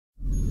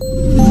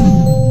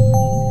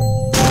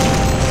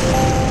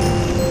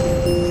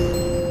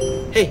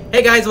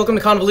Hey guys, welcome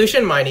to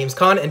Khanvolution. My name's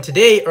Khan, and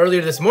today,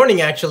 earlier this morning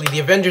actually, the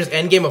Avengers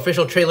Endgame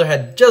official trailer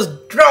had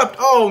just dropped.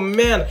 Oh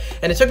man,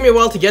 and it took me a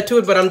while to get to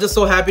it, but I'm just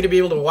so happy to be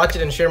able to watch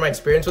it and share my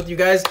experience with you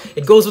guys.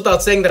 It goes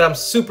without saying that I'm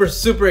super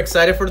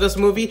excited for this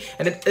movie,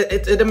 and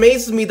it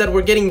amazes me that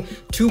we're getting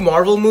two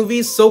Marvel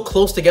movies so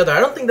close together.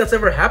 I don't think that's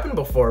ever happened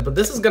before, but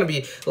this is gonna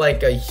be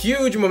like a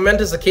huge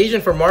momentous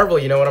occasion for Marvel,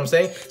 you know what I'm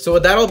saying? So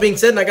with that all being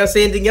said, and I gotta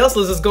say anything else,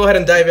 let's just go ahead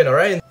and dive in,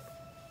 alright?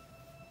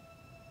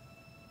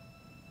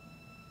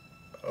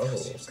 Oh.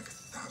 Seems like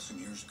 1,000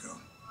 years ago.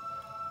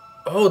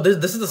 Oh,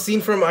 this is the scene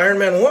from Iron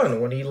Man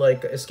 1 when he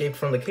like escaped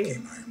from the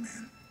cave. Iron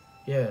Man.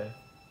 Yeah.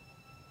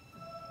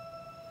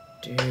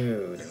 Dude.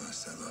 I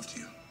realized I loved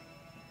you.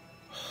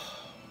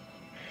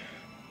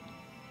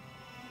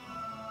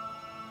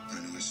 I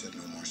know I said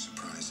no more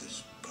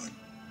surprises, but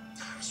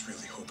I was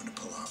really hoping to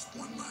pull off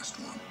one last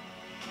one.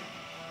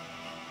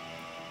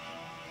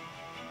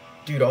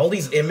 Dude, all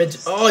these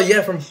images. Oh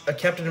yeah, from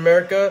Captain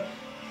America,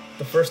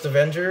 the first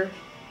Avenger.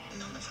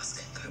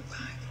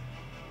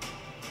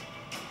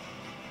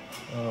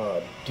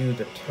 Oh, dude,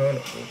 the tone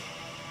of it.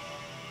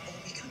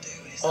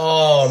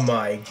 Oh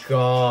my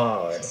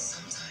god.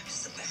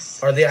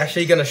 Are they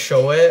actually gonna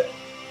show it?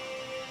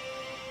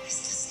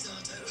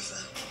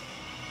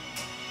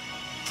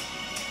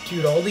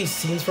 Dude, all these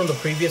scenes from the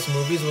previous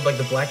movies with like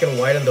the black and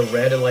white and the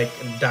red and like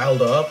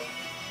dialed up.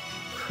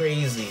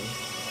 Crazy.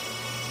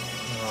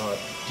 Oh,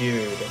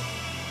 dude.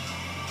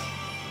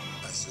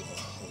 I saw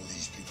all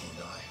these people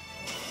die.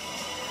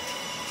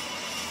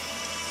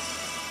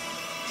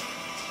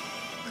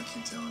 I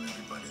keep telling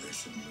everybody they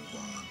should move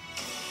on.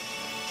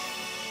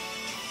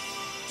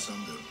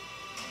 Some do,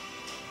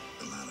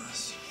 but not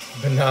us.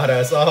 But not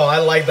us. Oh, I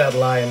like that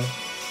line.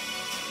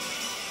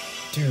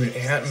 Dude,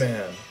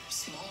 Ant-Man.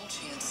 Small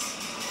chance.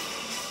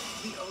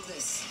 We owe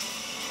this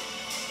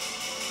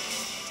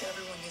to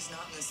everyone who's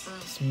not in this room.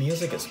 This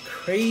music is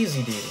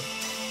crazy, dude.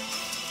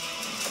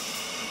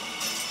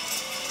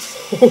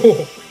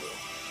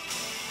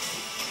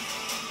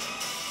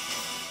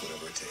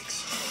 Whatever it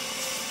takes.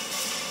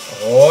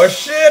 Oh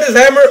shit, his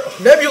hammer!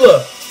 Nebula!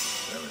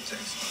 Whatever it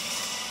takes.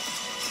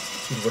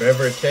 Dude,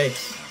 whatever it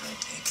takes. Whatever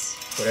it takes.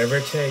 Whatever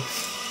it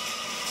takes.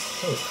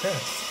 Holy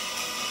crap.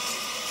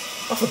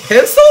 Off a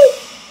pencil?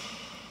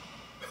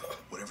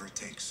 Whatever it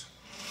takes.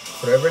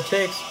 Whatever it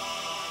takes.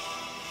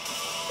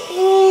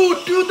 Oh,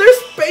 dude, their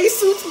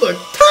spacesuits look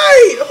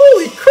tight!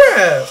 Holy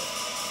crap!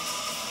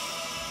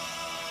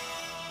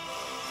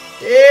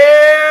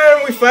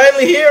 Damn, we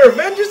finally hear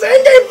Avengers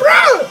Endgame,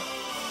 bro!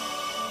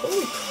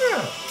 Holy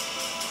crap.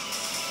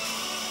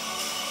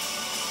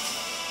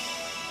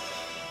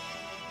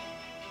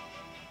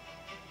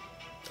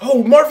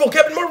 Oh, Marvel,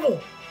 Captain Marvel!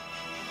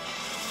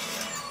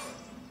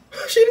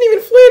 She didn't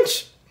even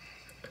flinch!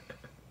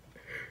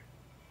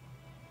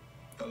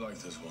 I like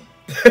this one.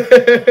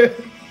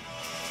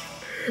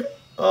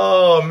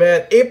 Oh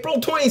man, April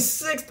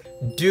 26th.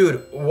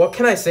 Dude, what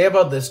can I say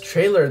about this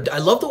trailer? I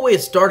love the way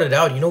it started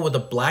out, you know, with the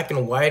black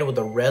and white, with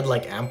the red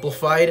like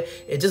amplified.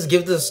 It just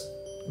gives this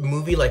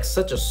movie like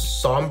such a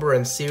somber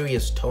and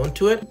serious tone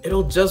to it.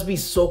 It'll just be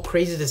so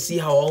crazy to see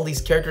how all these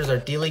characters are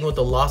dealing with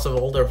the loss of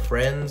all their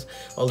friends,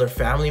 all their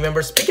family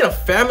members. Speaking of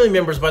family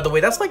members, by the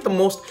way, that's like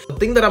the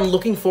thing that I'm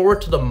looking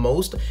forward to the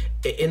most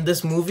in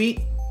this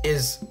movie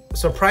is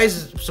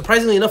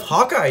surprisingly enough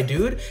Hawkeye,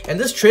 dude. And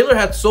this trailer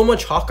had so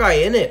much Hawkeye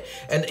in it,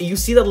 and you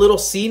see that little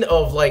scene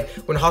of like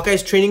when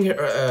Hawkeye's training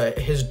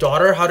his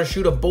daughter how to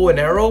shoot a bow and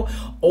arrow.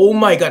 Oh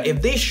my god,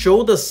 if they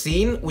show the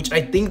scene, which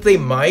I think they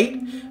might,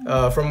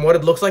 from what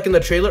it looks like in the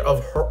trailer,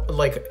 of her,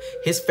 like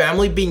his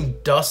family being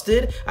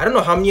dusted. I don't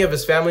know how many of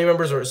his family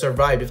members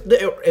survived.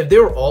 If they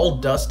were all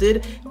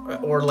dusted,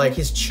 or like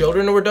his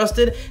children were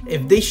dusted,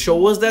 if they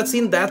show us that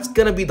scene, that's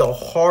gonna be the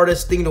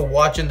hardest thing to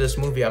watch in this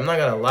movie. I'm not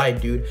gonna lie,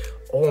 dude.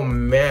 Oh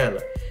man,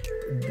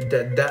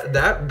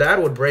 that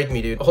would break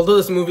me, dude. Although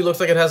this movie looks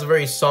like it has a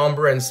very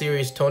somber and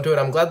serious tone to it,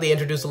 I'm glad they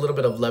introduced a little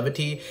bit of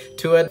levity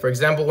to it. For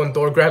example, when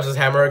Thor grabs his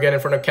hammer again in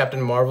front of Captain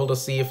Marvel to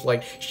see if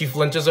like she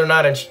flinches or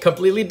not, and she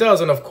completely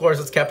does, and of course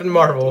it's Captain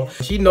Marvel.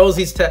 She knows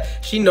he's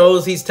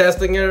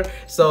testing her,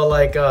 so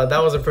like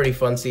that was a pretty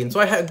fun scene. So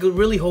I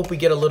really hope we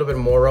get a little bit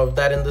more of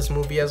that in this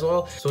movie as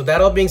well. So with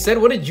that all being said,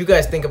 what did you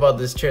guys think about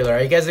this trailer?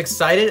 Are you guys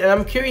excited? And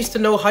I'm curious to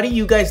know, how do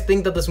you guys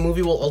think that this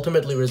movie will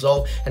ultimately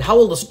resolve, and how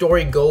will the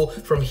story go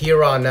from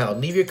here on out?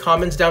 Leave your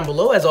comments down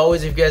below. As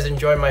always, if you guys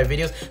enjoy my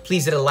videos,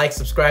 please hit a like,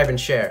 subscribe, and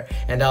share.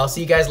 And I'll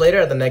see you guys later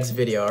at the next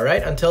video,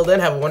 alright? Until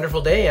then, have a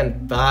wonderful day,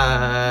 and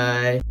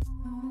bye!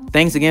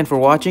 Thanks again for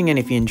watching, and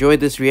if you enjoyed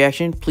this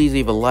reaction, please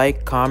leave a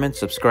like, comment,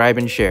 subscribe,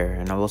 and share.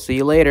 And I will see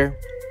you later.